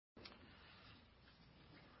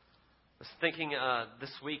was thinking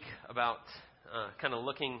this week about kind of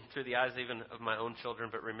looking through the eyes even of my own children,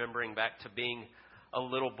 but remembering back to being a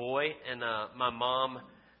little boy and my mom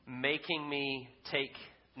making me take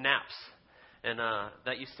naps. And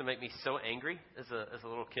that used to make me so angry as a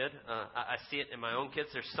little kid. I see it in my own kids.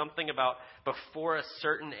 There's something about before a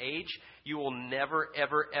certain age, you will never,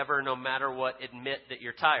 ever, ever, no matter what, admit that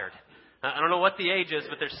you're tired. I don't know what the age is,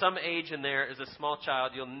 but there's some age in there as a small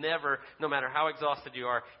child. You'll never, no matter how exhausted you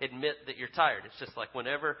are, admit that you're tired. It's just like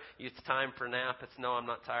whenever it's time for a nap, it's no, I'm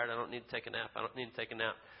not tired. I don't need to take a nap. I don't need to take a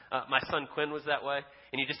nap. My son Quinn was that way,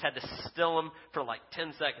 and you just had to still him for like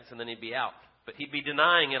 10 seconds, and then he'd be out. But he'd be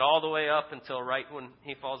denying it all the way up until right when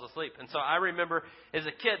he falls asleep. And so I remember as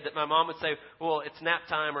a kid that my mom would say, well, it's nap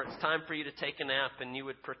time or it's time for you to take a nap. And you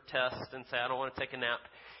would protest and say, I don't want to take a nap.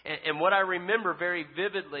 And what I remember very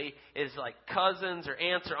vividly is like cousins or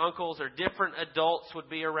aunts or uncles or different adults would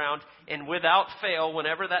be around. And without fail,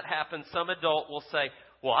 whenever that happens, some adult will say,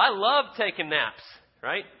 well, I love taking naps,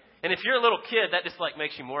 right? And if you're a little kid, that just like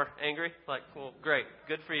makes you more angry. Like, well, great.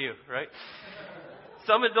 Good for you, right?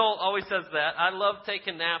 Some adult always says that. I love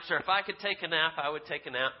taking naps, or if I could take a nap, I would take a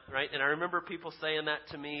nap, right? And I remember people saying that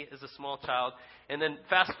to me as a small child. And then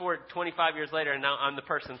fast forward 25 years later, and now I'm the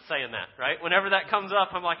person saying that, right? Whenever that comes up,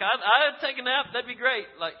 I'm like, I'd take a nap. That'd be great.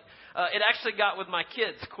 Like, it actually got with my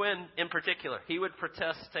kids, Quinn in particular. He would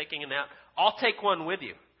protest taking a nap. I'll take one with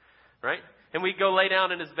you, right? And we'd go lay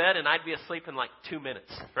down in his bed, and I'd be asleep in like 2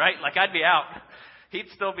 minutes, right? Like, I'd be out. He'd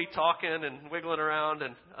still be talking and wiggling around.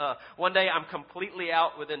 And one day I'm completely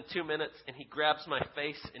out within 2 minutes, and he grabs my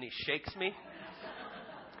face and he shakes me.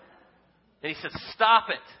 And he said, stop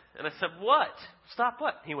it. And I said, what? Stop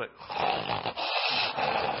what? He went, I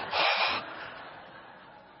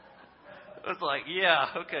was like, yeah,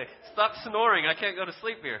 okay. Stop snoring. I can't go to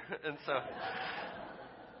sleep here. And so...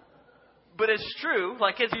 But it's true,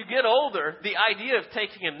 like as you get older, the idea of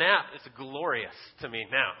taking a nap is glorious to me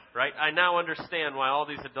now, right? I now understand why all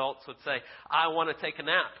these adults would say, I want to take a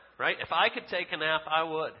nap, right? If I could take a nap, I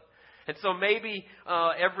would. And so maybe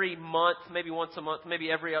every month, maybe once a month, maybe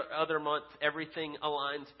every other month, everything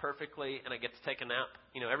aligns perfectly and I get to take a nap.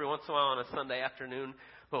 You know, every once in a while on a Sunday afternoon,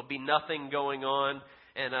 there'll be nothing going on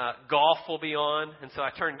and golf will be on. And so I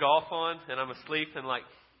turn golf on and I'm asleep in like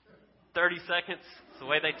 30 seconds. The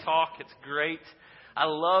way they talk, it's great. I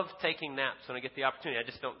love taking naps when I get the opportunity. I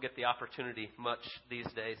just don't get the opportunity much these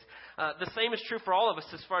days. The same is true for all of us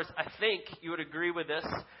as far as I think you would agree with this.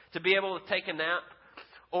 To be able to take a nap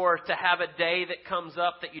or to have a day that comes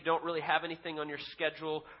up that you don't really have anything on your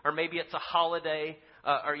schedule, or maybe it's a holiday,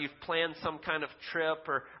 or you've planned some kind of trip,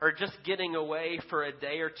 or just getting away for a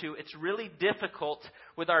day or two. It's really difficult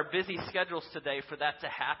with our busy schedules today for that to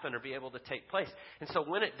happen or be able to take place. And so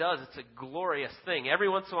when it does, it's a glorious thing. Every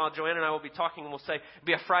once in a while, Joanna and I will be talking and we'll say, it'll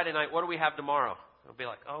be a Friday night, what do we have tomorrow? It'll be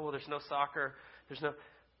like, oh, well, there's no soccer.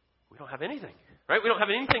 We don't have anything, right? We don't have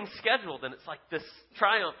anything scheduled. And it's like this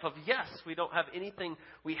triumph of, yes, we don't have anything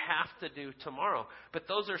we have to do tomorrow. But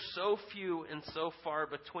those are so few and so far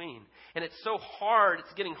between. And it's so hard.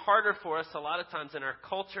 It's getting harder for us a lot of times in our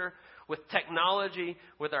culture, with technology,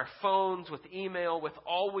 with our phones, with email, with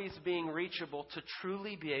always being reachable to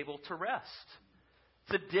truly be able to rest.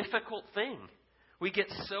 It's a difficult thing. We get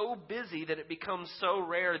so busy that it becomes so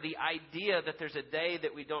rare. The idea that there's a day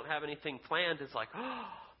that we don't have anything planned is like, oh,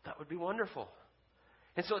 that would be wonderful.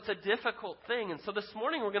 And so it's a difficult thing. And so this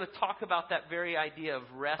morning we're going to talk about that very idea of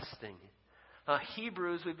resting.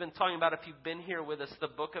 Hebrews, we've been talking about, if you've been here with us, the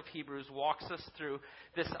book of Hebrews walks us through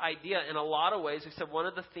this idea in a lot of ways. We said one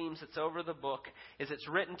of the themes that's over the book is it's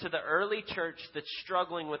written to the early church that's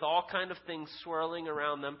struggling with all kind of things swirling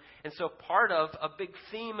around them. And so part of a big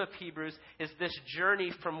theme of Hebrews is this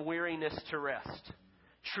journey from weariness to rest.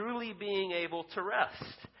 Truly being able to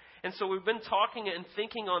rest. And so we've been talking and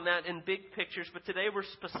thinking on that in big pictures, but today we're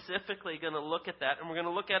specifically going to look at that. And we're going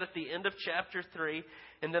to look at the end of chapter 3,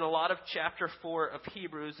 and then a lot of chapter 4 of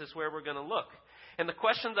Hebrews is where we're going to look. And the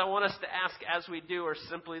questions I want us to ask as we do are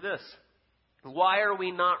simply this. Why are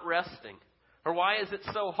we not resting? Or why is it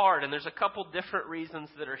so hard? And there's a couple different reasons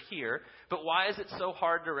that are here, but why is it so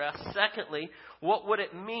hard to rest? Secondly, what would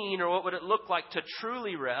it mean or what would it look like to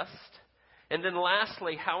truly rest? And then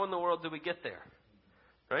lastly, how in the world do we get there?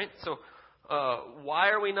 Right? So, why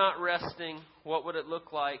are we not resting? What would it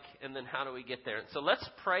look like? And then how do we get there? So let's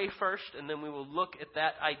pray first, and then we will look at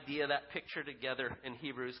that idea, that picture together in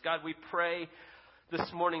Hebrews. God, we pray this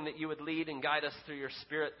morning that you would lead and guide us through your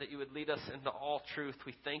Spirit, that you would lead us into all truth.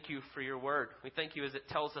 We thank you for your word. We thank you as it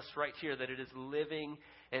tells us right here that it is living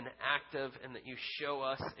and active, and that you show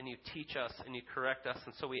us and you teach us and you correct us.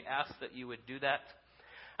 And so we ask that you would do that.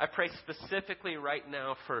 I pray specifically right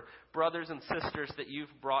now for brothers and sisters that you've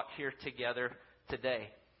brought here together today.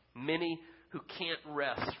 Many who can't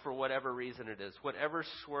rest for whatever reason it is. Whatever's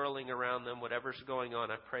swirling around them, whatever's going on,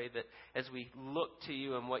 I pray that as we look to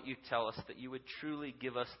you and what you tell us, that you would truly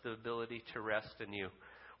give us the ability to rest in you.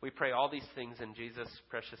 We pray all these things in Jesus'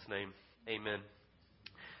 precious name. Amen.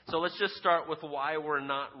 So let's just start with why we're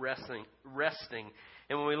not resting.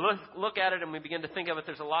 And when we look at it and we begin to think of it,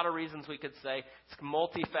 there's a lot of reasons we could say. It's a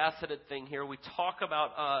multifaceted thing here. We talk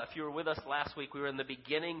about, if you were with us last week, we were in the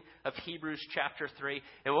beginning of Hebrews chapter 3.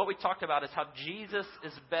 And what we talked about is how Jesus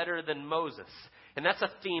is better than Moses. And that's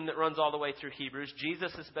a theme that runs all the way through Hebrews.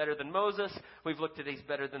 Jesus is better than Moses. We've looked at he's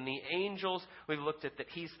better than the angels. We've looked at that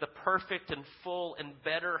he's the perfect and full and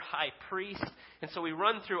better high priest. And so we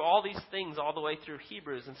run through all these things all the way through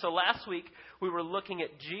Hebrews. And so last week we were looking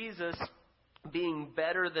at Jesus being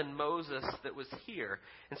better than Moses that was here.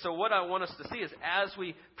 And so what I want us to see is as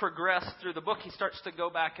we progress through the book, he starts to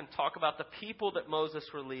go back and talk about the people that Moses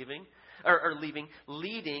were leading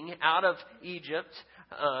out of Egypt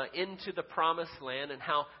into the promised land and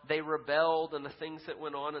how they rebelled and the things that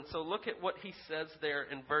went on. And so look at what he says there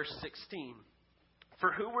in verse 16.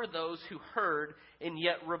 For who were those who heard and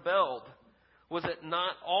yet rebelled? Was it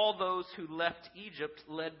not all those who left Egypt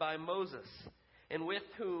led by Moses, and with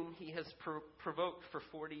whom he has provoked for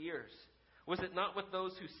 40 years? Was it not with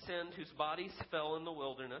those who sinned, whose bodies fell in the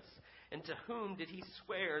wilderness? And to whom did he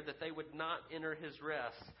swear that they would not enter his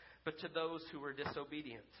rest, but to those who were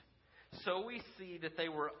disobedient? So we see that they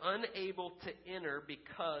were unable to enter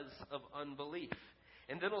because of unbelief.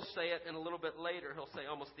 And then he'll say it in a little bit later. He'll say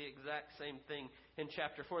almost the exact same thing in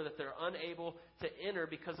chapter 4, that they're unable to enter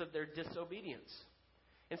because of their disobedience.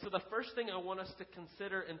 And so the first thing I want us to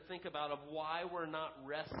consider and think about of why we're not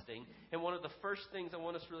resting, and one of the first things I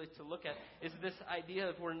want us really to look at, is this idea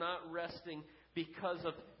of we're not resting because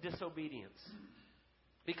of disobedience.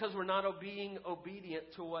 Because we're not being obedient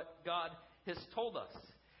to what God has told us.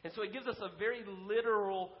 And so he gives us a very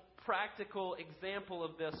literal, practical example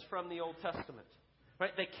of this from the Old Testament.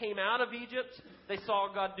 Right? They came out of Egypt. They saw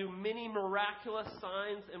God do many miraculous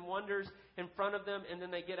signs and wonders in front of them. And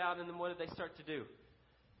then they get out, and then what did they start to do?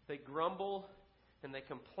 They grumble and they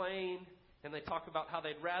complain and they talk about how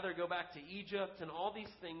they'd rather go back to Egypt and all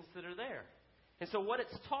these things that are there. And so what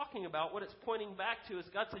it's talking about, what it's pointing back to is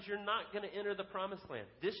God says you're not going to enter the promised land.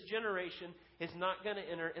 This generation is not going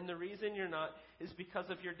to enter, and the reason you're not is because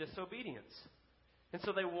of your disobedience. And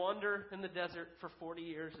so they wander in the desert for 40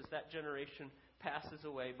 years as that generation passes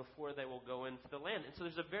away before they will go into the land. And so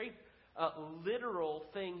there's a very literal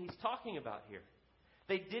thing he's talking about here.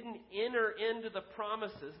 They didn't enter into the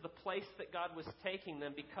promises, the place that God was taking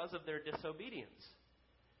them, because of their disobedience.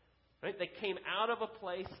 Right? They came out of a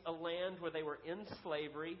place, a land where they were in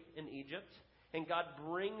slavery in Egypt, and God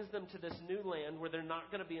brings them to this new land where they're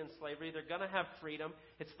not going to be in slavery. They're going to have freedom.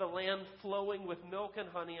 It's the land flowing with milk and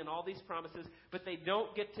honey and all these promises, but they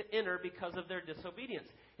don't get to enter because of their disobedience.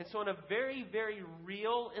 And so in a very, very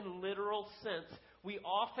real and literal sense, we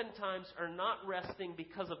oftentimes are not resting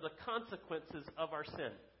because of the consequences of our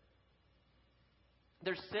sin.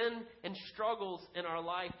 There's sin and struggles in our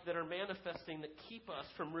life that are manifesting that keep us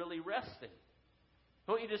from really resting.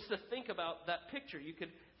 I want you just to think about that picture. You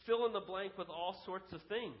could fill in the blank with all sorts of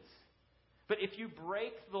things. But if you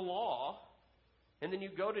break the law and then you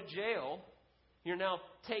go to jail, you're now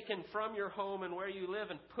taken from your home and where you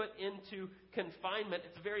live and put into confinement.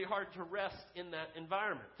 It's very hard to rest in that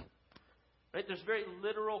environment. Right? There's very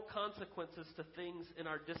literal consequences to things in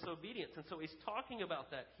our disobedience. And so he's talking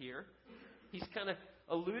about that here. He's kind of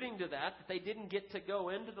alluding to that they didn't get to go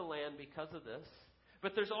into the land because of this.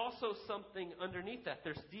 But there's also something underneath that.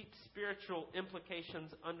 There's deep spiritual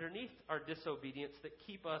implications underneath our disobedience that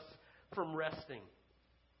keep us from resting.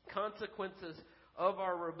 Consequences of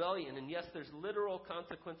our rebellion. And yes, there's literal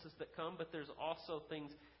consequences that come, but there's also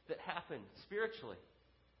things that happen spiritually.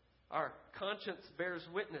 Our conscience bears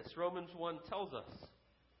witness. Romans 1 tells us.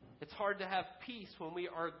 It's hard to have peace when we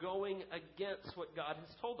are going against what God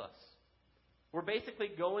has told us. We're basically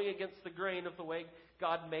going against the grain of the way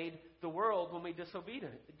God made the world when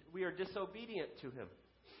we are disobedient to Him.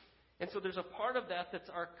 And so there's a part of that that's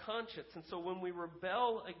our conscience. And so when we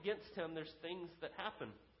rebel against Him, there's things that happen.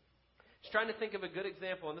 Just trying to think of a good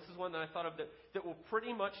example, and this is one that I thought of that will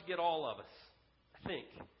pretty much get all of us, I think.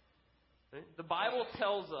 Right? The Bible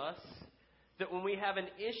tells us that when we have an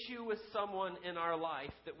issue with someone in our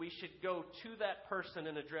life, that we should go to that person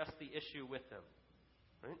and address the issue with them.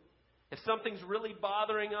 Right? If something's really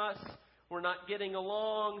bothering us, we're not getting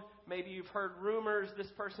along, maybe you've heard rumors, this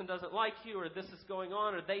person doesn't like you, or this is going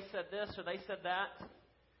on, or they said this, or they said that,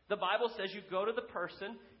 The Bible says you go to the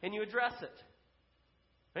person and you address it.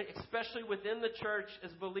 Right? Especially within the church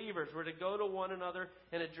as believers, we're to go to one another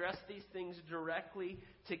and address these things directly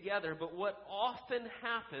together. But what often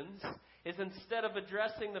happens is instead of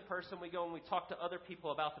addressing the person, we go and we talk to other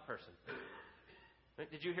people about the person.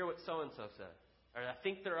 Right? Did you hear what so-and-so said? Or I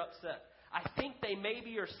think they're upset. I think they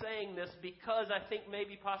maybe are saying this because I think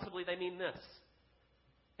maybe possibly they mean this.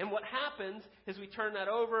 And what happens is we turn that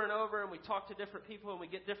over and over and we talk to different people and we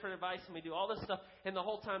get different advice and we do all this stuff. And the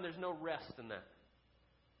whole time there's no rest in that.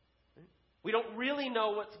 We don't really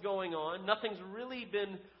know what's going on. Nothing's really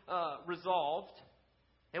been resolved.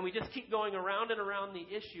 And we just keep going around and around the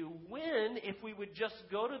issue when, if we would just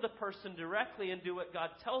go to the person directly and do what God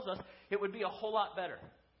tells us, it would be a whole lot better.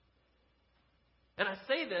 And I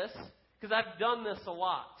say this because I've done this a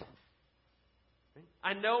lot.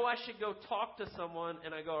 I know I should go talk to someone,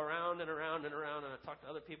 and I go around and around and around, and I talk to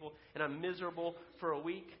other people, and I'm miserable for a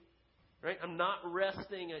week. Right? I'm not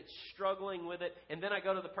resting, and struggling with it. And then I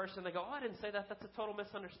go to the person, and they go, oh, I didn't say that. That's a total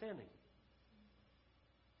misunderstanding.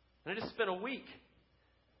 And I just spent a week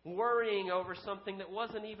worrying over something that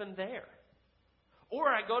wasn't even there. Or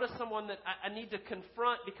I go to someone that I need to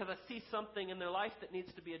confront because I see something in their life that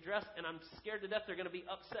needs to be addressed, and I'm scared to death they're going to be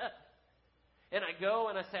upset. And I go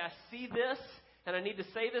and I say, I see this, and I need to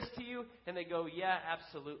say this to you. And they go, yeah,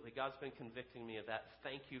 absolutely. God's been convicting me of that.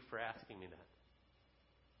 Thank you for asking me that.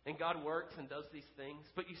 And God works and does these things.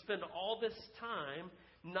 But you spend all this time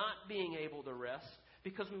not being able to rest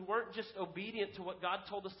because we weren't just obedient to what God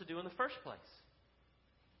told us to do in the first place.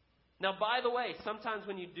 Now, by the way, sometimes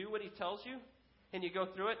when you do what He tells you and you go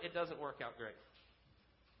through it, it doesn't work out great.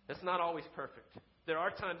 It's not always perfect. There are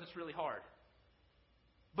times it's really hard.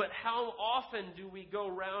 But how often do we go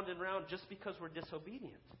round and round just because we're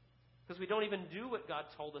disobedient? Because we don't even do what God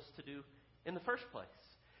told us to do in the first place.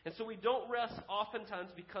 And so we don't rest oftentimes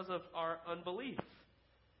because of our unbelief.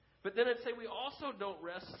 But then I'd say we also don't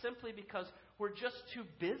rest simply because we're just too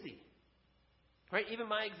busy. Right? Even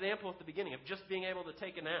my example at the beginning of just being able to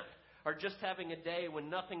take a nap, or just having a day when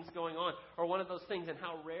nothing's going on, or one of those things, and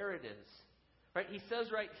how rare it is. Right? He says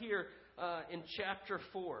right here in chapter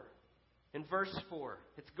 4, in verse 4,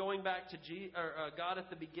 it's going back to God at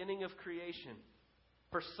the beginning of creation.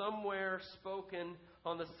 For somewhere spoken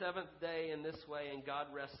on the seventh day in this way, and God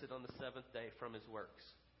rested on the seventh day from His works.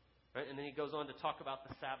 Right? And then he goes on to talk about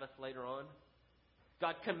the Sabbath later on.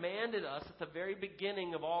 God commanded us at the very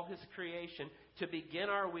beginning of all His creation to begin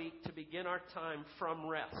our week, to begin our time from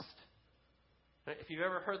rest. Right? If you've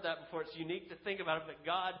ever heard that before, it's unique to think about it, but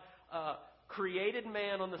God created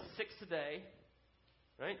man on the sixth day.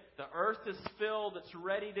 Right? The earth is filled, it's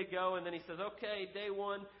ready to go, and then He says, okay, day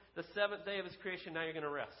one, the seventh day of His creation, now you're going to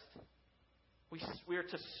rest. We are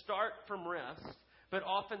to start from rest, but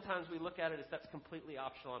oftentimes we look at it as that's completely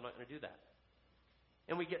optional. I'm not going to do that.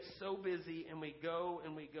 And we get so busy, and we go,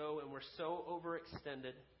 and we're so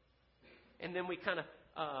overextended. And then we kind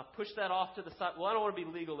of push that off to the side. Well, I don't want to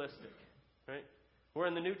be legalistic. Right? We're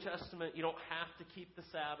in the New Testament. You don't have to keep the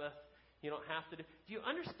Sabbath. You don't have to do... Do you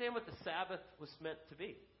understand what the Sabbath was meant to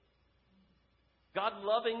be? God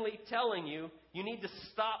lovingly telling you, you need to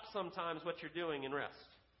stop sometimes what you're doing and rest.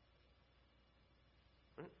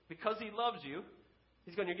 Right? Because He loves you,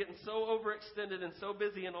 He's going, you're getting so overextended and so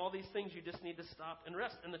busy and all these things, you just need to stop and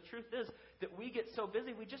rest. And the truth is that we get so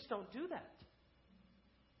busy, we just don't do that.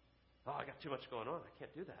 Oh, I got too much going on. I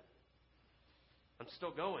can't do that. I'm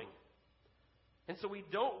still going. And so we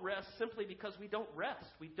don't rest simply because we don't rest.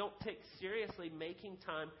 We don't take seriously making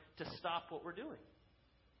time to stop what we're doing.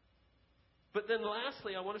 But then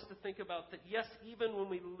lastly, I want us to think about that, yes, even when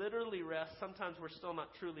we literally rest, sometimes we're still not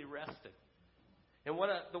truly resting. And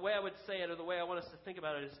the way I would say it, or the way I want us to think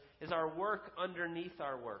about it, is our work underneath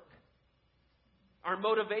our work. Our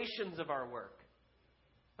motivations of our work.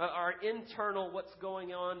 Our internal, what's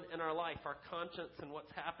going on in our life, our conscience and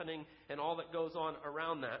what's happening and all that goes on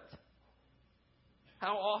around that.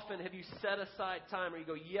 How often have you set aside time where you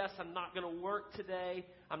go, yes, I'm not going to work today.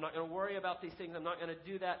 I'm not going to worry about these things. I'm not going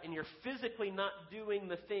to do that. And you're physically not doing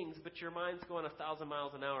the things, but your mind's going 1,000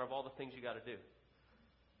 miles an hour of all the things you got to do.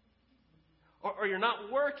 Or you're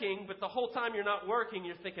not working, but the whole time you're not working,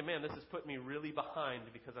 you're thinking, man, this has put me really behind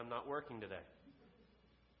because I'm not working today.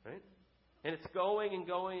 Right? And it's going and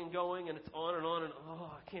going and going, and it's on, and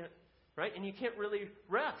oh, I can't. Right? And you can't really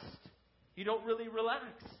rest. You don't really relax.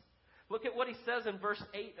 Look at what he says in verse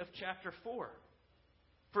 8 of chapter 4.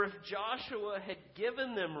 For if Joshua had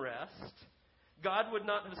given them rest, God would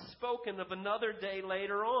not have spoken of another day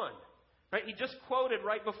later on. Right? He just quoted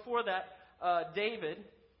right before that David.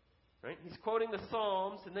 Right? He's quoting the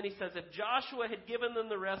Psalms, and then he says, if Joshua had given them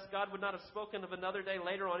the rest, God would not have spoken of another day.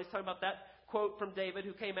 Later on, he's talking about that quote from David,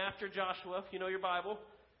 who came after Joshua, if you know your Bible.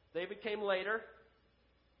 David came later.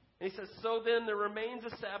 And he says, so then there remains a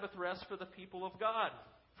Sabbath rest for the people of God.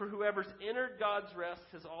 For whoever's entered God's rest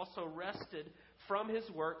has also rested from his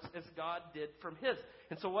works as God did from his.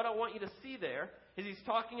 And so what I want you to see there is he's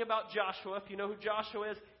talking about Joshua. If you know who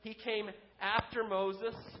Joshua is, he came after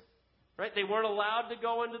Moses. Right? They weren't allowed to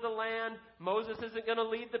go into the land. Moses isn't going to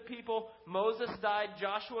lead the people. Moses died.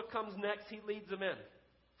 Joshua comes next. He leads them in.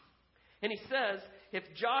 And he says, if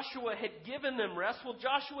Joshua had given them rest, well,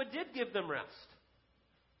 Joshua did give them rest.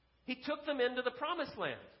 He took them into the promised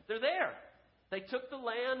land. They're there. They took the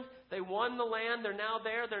land. They won the land. They're now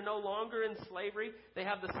there. They're no longer in slavery. They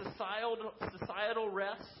have the societal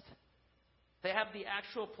rest. They have the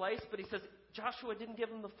actual place. But he says, Joshua didn't give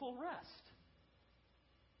them the full rest.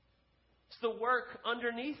 It's the work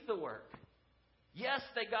underneath the work. Yes,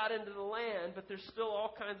 they got into the land, but there's still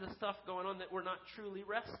all kinds of stuff going on that we're not truly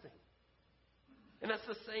resting. And that's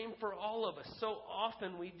the same for all of us. So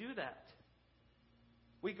often we do that.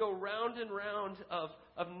 We go round and round of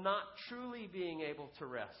not truly being able to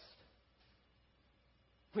rest.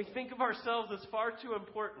 We think of ourselves as far too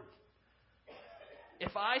important.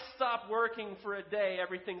 If I stop working for a day,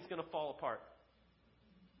 everything's going to fall apart.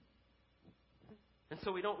 And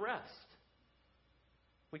so we don't rest.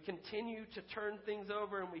 We continue to turn things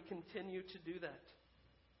over, and we continue to do that.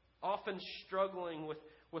 Often struggling with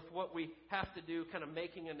what we have to do, kind of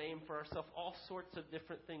making a name for ourselves, all sorts of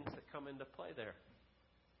different things that come into play there.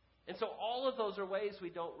 And so all of those are ways we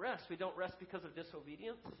don't rest. We don't rest because of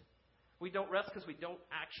disobedience. We don't rest because we don't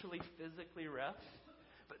actually physically rest.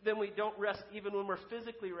 But then we don't rest even when we're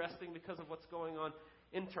physically resting because of what's going on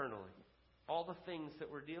internally. All the things that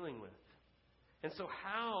we're dealing with. And so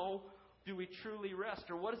how do we truly rest?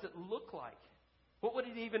 Or what does it look like? What would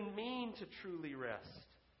it even mean to truly rest?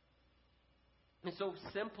 And so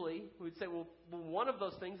simply, we would say, well, one of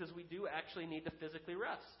those things is we do actually need to physically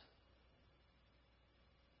rest.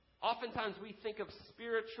 Oftentimes we think of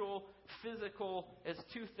spiritual, physical as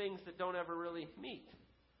two things that don't ever really meet.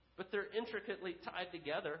 But they're intricately tied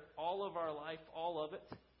together. All of our life, all of it.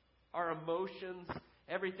 Our emotions,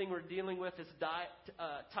 everything we're dealing with is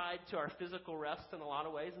tied to our physical rest in a lot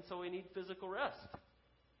of ways, and so we need physical rest.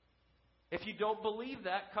 If you don't believe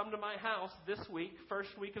that, come to my house this week, first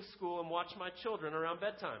week of school, and watch my children around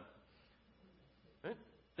bedtime. Right?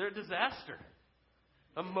 They're a disaster.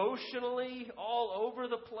 Emotionally, all over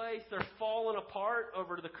the place. They're falling apart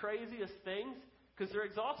over the craziest things because they're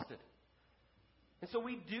exhausted. And so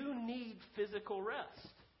we do need physical rest.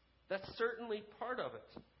 That's certainly part of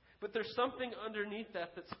it. But there's something underneath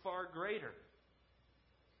that that's far greater.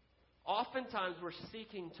 Oftentimes we're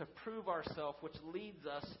seeking to prove ourselves, which leads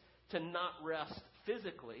us to not rest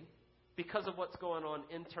physically because of what's going on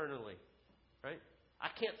internally. Right? I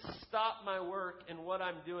can't stop my work and what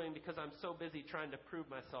I'm doing because I'm so busy trying to prove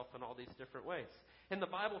myself in all these different ways. And the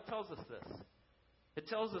Bible tells us this. It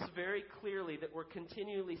tells us very clearly that we're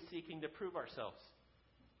continually seeking to prove ourselves.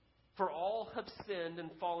 For all have sinned and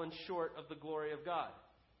fallen short of the glory of God.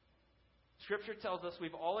 Scripture tells us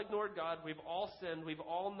we've all ignored God, we've all sinned, we've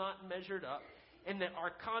all not measured up, and that our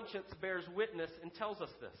conscience bears witness and tells us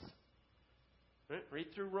this. Right? Read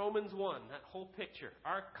through Romans 1, that whole picture.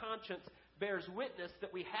 Our conscience bears witness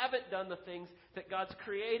that we haven't done the things that God's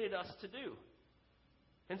created us to do.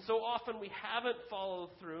 And so often we haven't fallen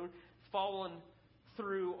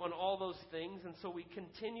through on all those things, and so we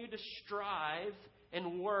continue to strive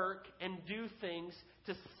and work and do things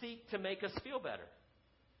to seek to make us feel better.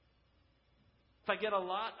 If I get a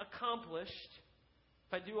lot accomplished,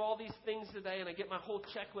 if I do all these things today and I get my whole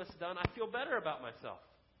checklist done, I feel better about myself.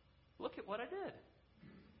 Look at what I did.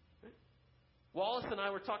 Right? Wallace and I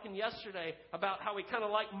were talking yesterday about how we kind of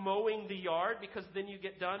like mowing the yard because then you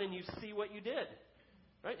get done and you see what you did.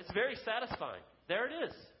 Right? It's very satisfying. There it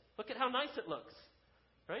is. Look at how nice it looks.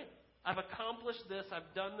 Right? I've accomplished this.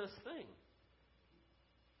 I've done this thing.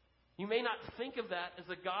 You may not think of that as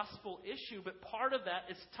a gospel issue, but part of that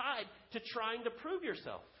is tied to trying to prove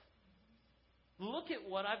yourself. Look at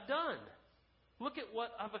what I've done. Look at what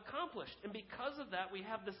I've accomplished. And because of that, we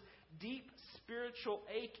have this deep spiritual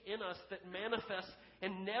ache in us that manifests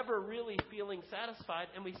and never really feeling satisfied,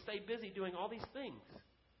 and we stay busy doing all these things.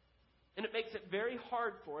 And it makes it very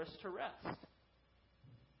hard for us to rest.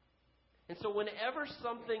 And so whenever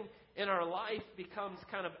something in our life becomes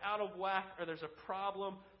kind of out of whack, or there's a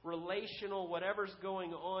problem, relational, whatever's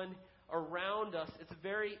going on around us, it's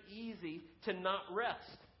very easy to not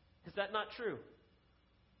rest. Is that not true?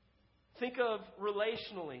 Think of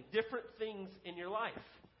relationally, different things in your life.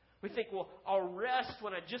 We think, well, I'll rest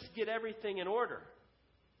when I just get everything in order.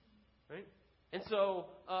 Right? And so,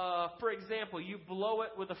 for example, you blow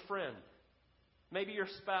it with a friend. Maybe your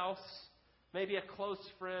spouse, maybe a close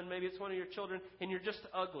friend, maybe it's one of your children, and you're just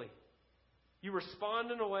ugly. You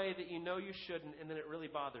respond in a way that you know you shouldn't, and then it really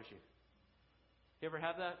bothers you. You ever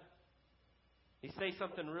have that? You say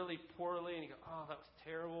something really poorly, and you go, oh, that was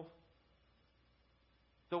terrible.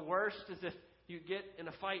 The worst is if you get in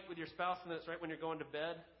a fight with your spouse, and it's right when you're going to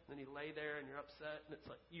bed, and then you lay there and you're upset, and it's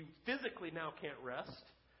like you physically now can't rest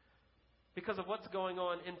because of what's going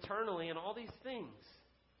on internally and all these things.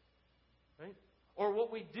 Right? Or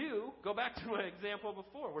what we do, go back to my example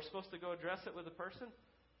before, we're supposed to go address it with a person.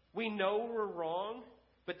 We know we're wrong,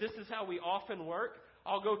 but this is how we often work.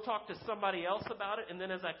 I'll go talk to somebody else about it, and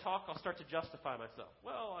then as I talk, I'll start to justify myself.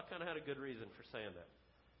 Well, I kind of had a good reason for saying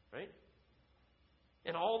that. Right?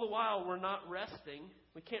 And all the while, we're not resting.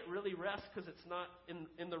 We can't really rest because it's not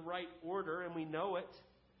in the right order, and we know it.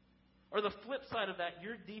 Or the flip side of that,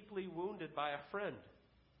 you're deeply wounded by a friend.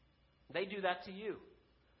 They do that to you.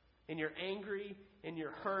 And you're angry, and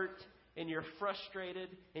you're hurt, and you're frustrated,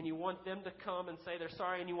 and you want them to come and say they're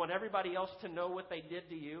sorry, and you want everybody else to know what they did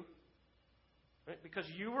to you. Right? Because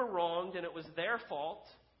you were wronged, and it was their fault,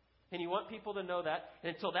 and you want people to know that.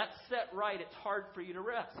 And until that's set right, it's hard for you to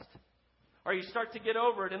rest. Or you start to get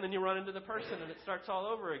over it, and then you run into the person, and it starts all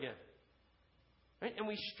over again. Right? And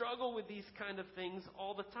we struggle with these kind of things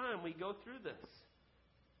all the time. We go through this.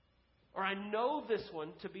 Or I know this one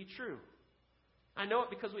to be true. I know it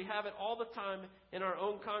because we have it all the time in our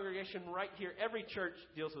own congregation right here. Every church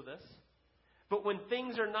deals with this. But when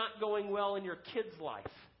things are not going well in your kid's life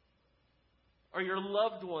or your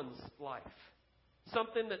loved one's life,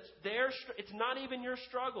 something that's it's not even your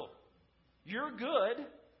struggle. You're good.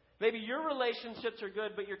 Maybe your relationships are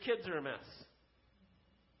good, but your kids are a mess.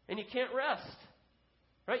 And you can't rest.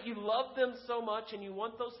 Right? You love them so much, and you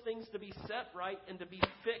want those things to be set right and to be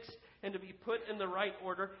fixed and to be put in the right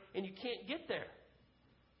order, and you can't get there.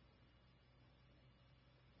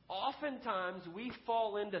 Oftentimes, we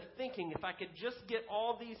fall into thinking, if I could just get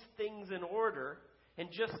all these things in order and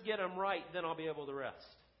just get them right, then I'll be able to rest.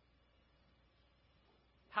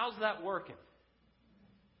 How's that working?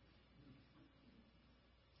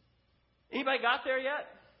 Anybody got there yet?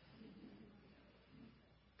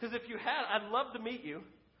 Because if you had, I'd love to meet you.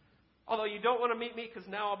 Although you don't want to meet me because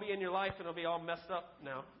now I'll be in your life and I'll be all messed up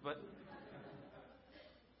now. But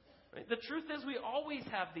right? The truth is we always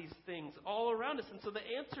have these things all around us. And so the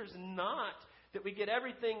answer is not that we get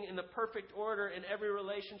everything in the perfect order and every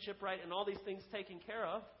relationship right and all these things taken care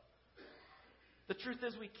of. The truth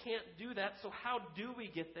is we can't do that. So how do we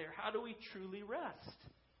get there? How do we truly rest?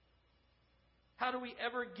 How do we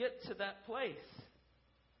ever get to that place?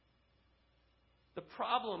 The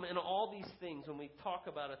problem in all these things when we talk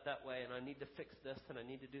about it that way, and I need to fix this, and I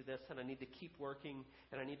need to do this, and I need to keep working,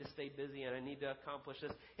 and I need to stay busy, and I need to accomplish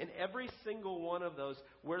this, in every single one of those,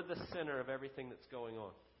 we're the center of everything that's going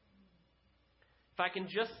on. If I can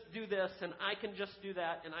just do this, and I can just do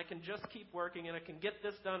that, and I can just keep working, and I can get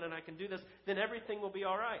this done, and I can do this, then everything will be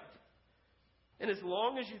all right. And as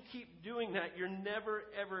long as you keep doing that, you're never,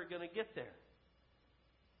 ever going to get there.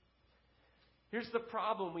 Here's the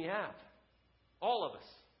problem we have. All of us.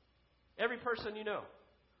 Every person you know.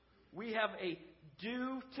 We have a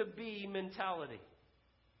do-to-be mentality.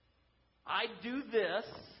 I do this,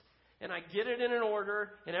 and I get it in an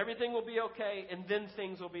order, and everything will be okay, and then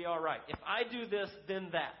things will be all right. If I do this, then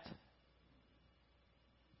that.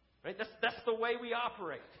 Right? That's the way we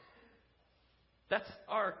operate. That's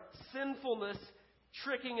our sinfulness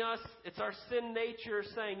tricking us. It's our sin nature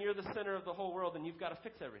saying you're the center of the whole world, and you've got to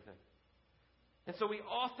fix everything. And so we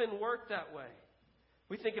often work that way.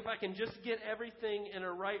 We think if I can just get everything in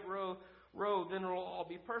a right row, then it'll all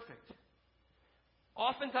be perfect.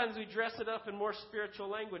 Oftentimes we dress it up in more spiritual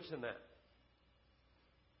language than that.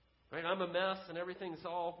 Right? I'm a mess and everything's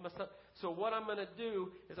all messed up. So what I'm going to do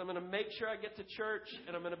is I'm going to make sure I get to church,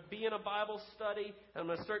 and I'm going to be in a Bible study, and I'm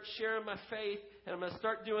going to start sharing my faith, and I'm going to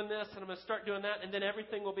start doing this, and I'm going to start doing that, and then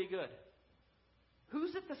everything will be good.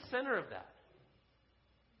 Who's at the center of that?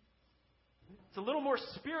 It's a little more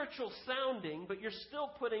spiritual sounding, but you're still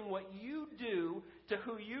putting what you do to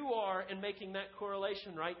who you are and making that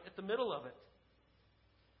correlation right at the middle of it.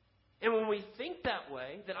 And when we think that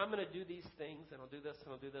way, that I'm going to do these things, and I'll do this,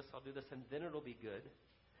 and I'll do this, I'll do this, and then it'll be good,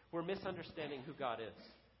 we're misunderstanding who God is.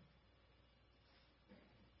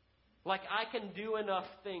 Like I can do enough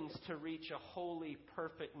things to reach a holy,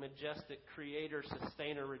 perfect, majestic creator,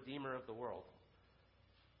 sustainer, redeemer of the world.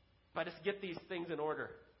 If I just get these things in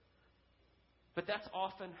order. But that's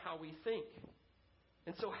often how we think.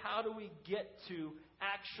 And so how do we get to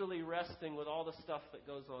actually resting with all the stuff that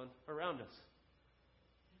goes on around us?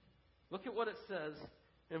 Look at what it says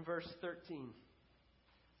in verse 13.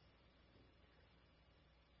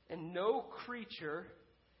 And no creature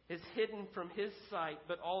is hidden from his sight,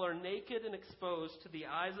 but all are naked and exposed to the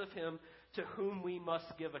eyes of him to whom we must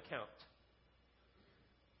give account.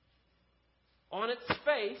 On its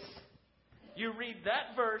face, you read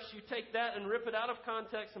that verse, you take that and rip it out of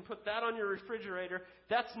context and put that on your refrigerator,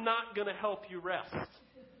 that's not going to help you rest.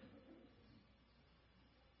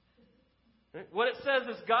 Right? What it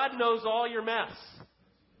says is God knows all your mess.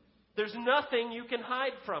 There's nothing you can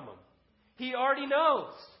hide from Him. He already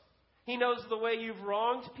knows. He knows the way you've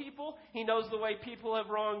wronged people. He knows the way people have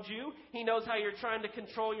wronged you. He knows how you're trying to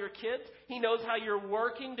control your kids. He knows how you're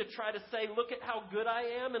working to try to say, look at how good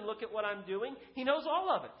I am and look at what I'm doing. He knows all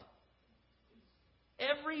of it.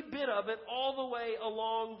 Every bit of it, all the way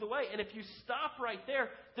along the way. And if you stop right there,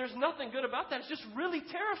 there's nothing good about that. It's just really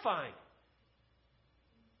terrifying.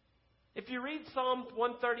 If you read Psalm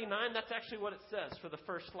 139, that's actually what it says for the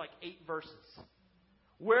first 8 verses.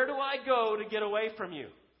 Where do I go to get away from you?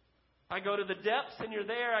 I go to the depths and you're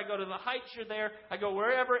there. I go to the heights, you're there. I go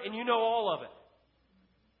wherever and you know all of it.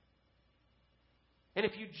 And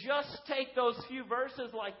if you just take those few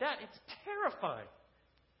verses like that, it's terrifying.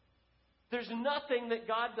 There's nothing that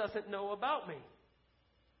God doesn't know about me.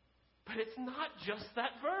 But it's not just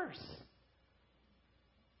that verse.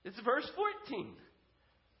 It's verse 14.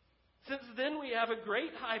 Since then we have a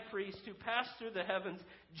great high priest who passed through the heavens,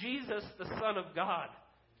 Jesus, the Son of God.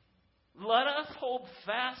 Let us hold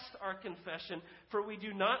fast our confession, for we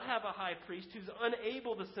do not have a high priest who's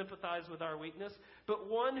unable to sympathize with our weakness, but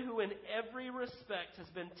one who in every respect has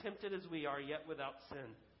been tempted as we are, yet without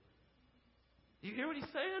sin. Do you hear what he's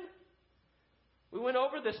saying? We went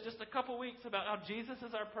over this just a couple weeks about how Jesus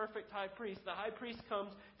is our perfect high priest. The high priest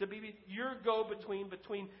comes to be your go-between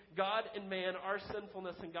between God and man, our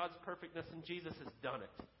sinfulness and God's perfectness, and Jesus has done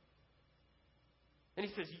it. And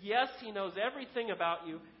he says, yes, he knows everything about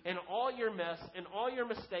you and all your mess and all your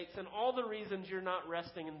mistakes and all the reasons you're not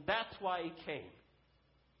resting, and that's why he came.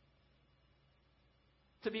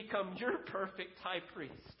 To become your perfect high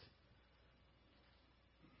priest.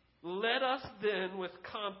 Let us then with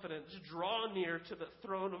confidence draw near to the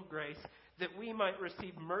throne of grace that we might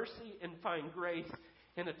receive mercy and find grace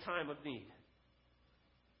in a time of need.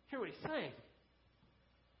 Hear what he's saying.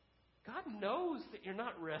 God knows that you're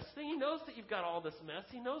not resting. He knows that you've got all this mess.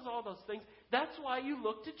 He knows all those things. That's why you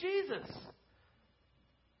look to Jesus.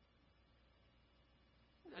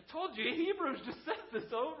 I told you, Hebrews just says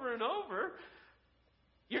this over and over.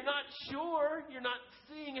 You're not sure, you're not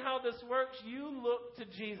seeing how this works, you look to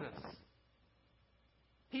Jesus.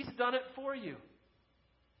 He's done it for you.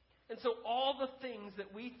 And so all the things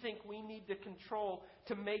that we think we need to control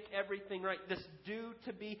to make everything right, this do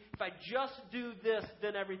to be, if I just do this,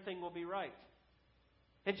 then everything will be right.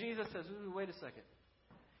 And Jesus says, wait a second.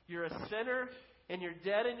 You're a sinner and you're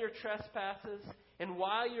dead in your trespasses. And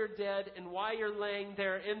while you're dead and while you're laying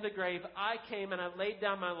there in the grave, I came and I laid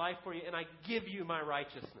down my life for you and I give you my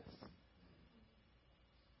righteousness.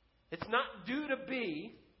 It's not due to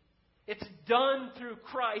be. It's done through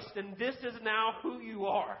Christ, and this is now who you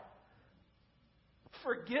are.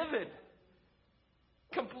 Forgiven.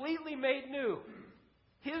 Completely made new.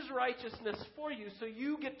 His righteousness for you, so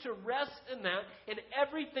you get to rest in that in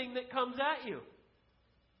everything that comes at you.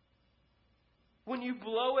 When you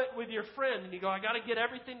blow it with your friend and you go, I got to get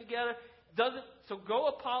everything together. So go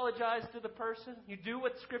apologize to the person. You do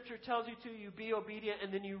what Scripture tells you to. You be obedient,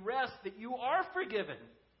 and then you rest that you are forgiven.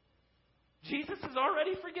 Jesus has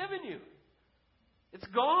already forgiven you. It's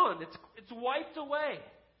gone. It's wiped away.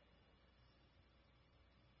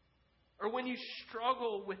 Or when you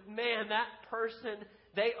struggle with, man, that person,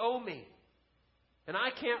 they owe me. And I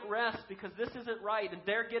can't rest because this isn't right and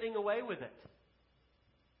they're getting away with it.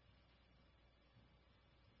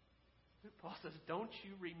 Paul says, don't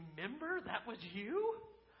you remember that was you?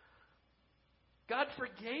 God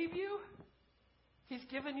forgave you. He's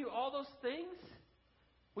given you all those things.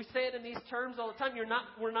 We say it in these terms all the time.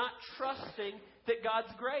 We're not trusting that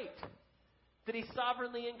God's great. That He's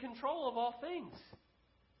sovereignly in control of all things.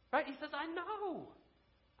 Right? He says, I know.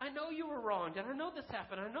 I know you were wronged. And I know this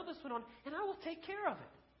happened. I know this went on. And I will take care of it.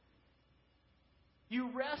 You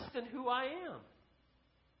rest in who I am.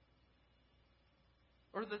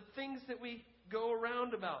 Or the things that we go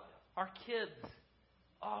around about. Our kids.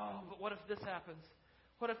 Oh, but what if this happens?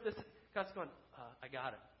 What if this... God's going, I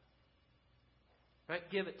got it. Right?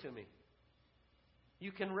 Give it to me.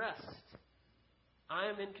 You can rest. I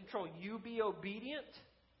am in control. You be obedient.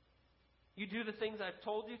 You do the things I've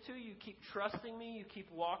told you to. You keep trusting me. You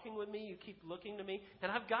keep walking with me. You keep looking to me.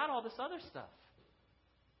 And I've got all this other stuff.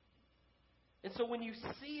 And so when you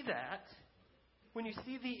see that, when you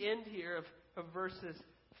see the end here of verses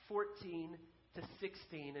 14 to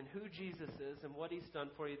 16 and who Jesus is and what He's done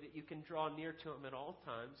for you, that you can draw near to Him at all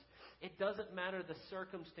times, it doesn't matter the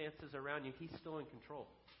circumstances around you. He's still in control.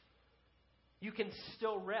 You can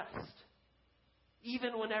still rest,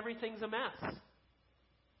 even when everything's a mess.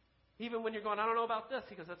 Even when you're going, I don't know about this.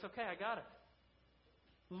 He goes, that's okay, I got it.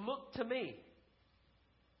 Look to me.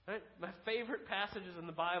 Right? My favorite passages in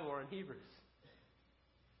the Bible are in Hebrews.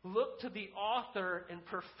 Look to the author and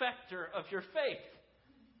perfecter of your faith.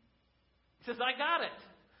 He says, I got it.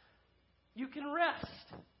 You can rest.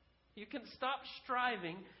 You can stop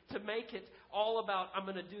striving to make it all about, I'm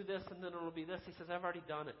going to do this and then it'll be this. He says, I've already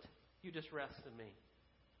done it. You just rest in me.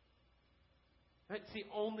 Right? It's the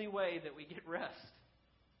only way that we get rest.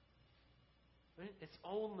 Right? It's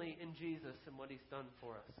only in Jesus and what He's done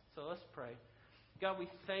for us. So let's pray. God, we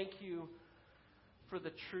thank you for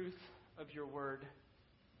the truth of your word.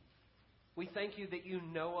 We thank you that you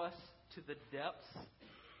know us to the depths.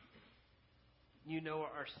 You know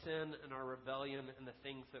our sin and our rebellion and the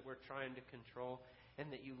things that we're trying to control,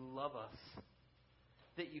 and that you love us.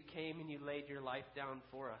 That you came and you laid your life down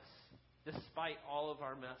for us, despite all of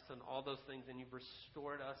our mess and all those things, and you've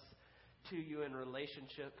restored us to you in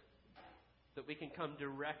relationship, that we can come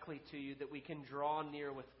directly to you, that we can draw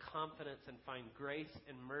near with confidence and find grace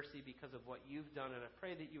and mercy because of what you've done. And I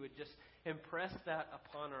pray that you would just impress that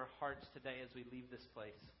upon our hearts today as we leave this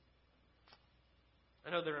place. I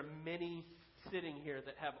know there are many sitting here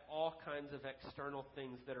that have all kinds of external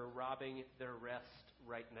things that are robbing their rest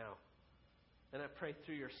right now. And I pray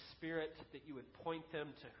through your Spirit that you would point them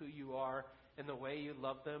to who you are and the way you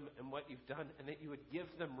love them and what you've done, and that you would give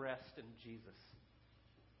them rest in Jesus.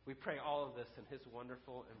 We pray all of this in His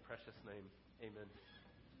wonderful and precious name. Amen.